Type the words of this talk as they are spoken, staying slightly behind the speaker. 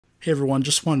Hey everyone,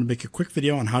 just wanted to make a quick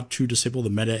video on how to disable the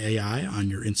Meta AI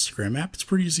on your Instagram app. It's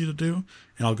pretty easy to do,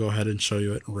 and I'll go ahead and show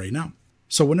you it right now.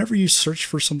 So whenever you search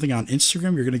for something on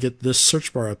Instagram, you're going to get this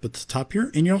search bar up at the top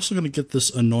here, and you're also going to get this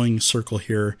annoying circle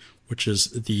here, which is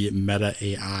the Meta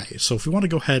AI. So if we want to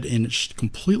go ahead and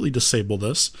completely disable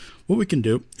this, what we can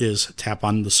do is tap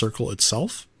on the circle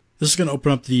itself. This is going to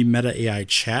open up the Meta AI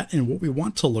chat, and what we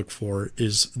want to look for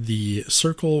is the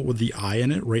circle with the eye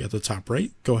in it right at the top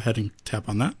right. Go ahead and tap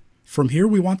on that. From here,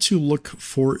 we want to look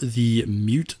for the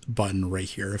mute button right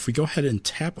here. If we go ahead and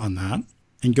tap on that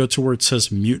and go to where it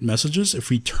says mute messages, if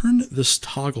we turn this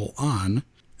toggle on,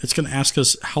 it's going to ask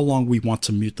us how long we want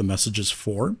to mute the messages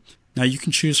for. Now you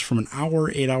can choose from an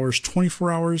hour, 8 hours, 24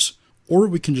 hours, or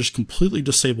we can just completely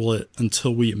disable it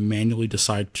until we manually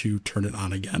decide to turn it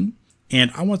on again.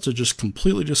 And I want to just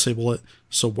completely disable it.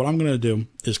 So what I'm going to do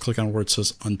is click on where it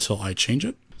says until I change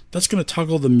it. That's going to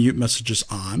toggle the mute messages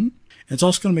on. It's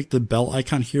also going to make the bell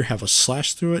icon here have a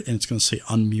slash through it, and it's going to say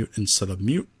unmute instead of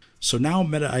mute. So now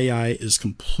Meta AI is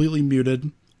completely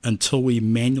muted until we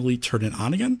manually turn it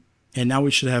on again. And now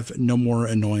we should have no more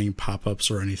annoying pop-ups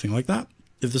or anything like that.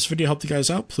 If this video helped you guys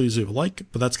out, please leave a like,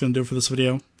 but that's going to do it for this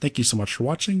video. Thank you so much for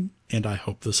watching, and I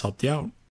hope this helped you out.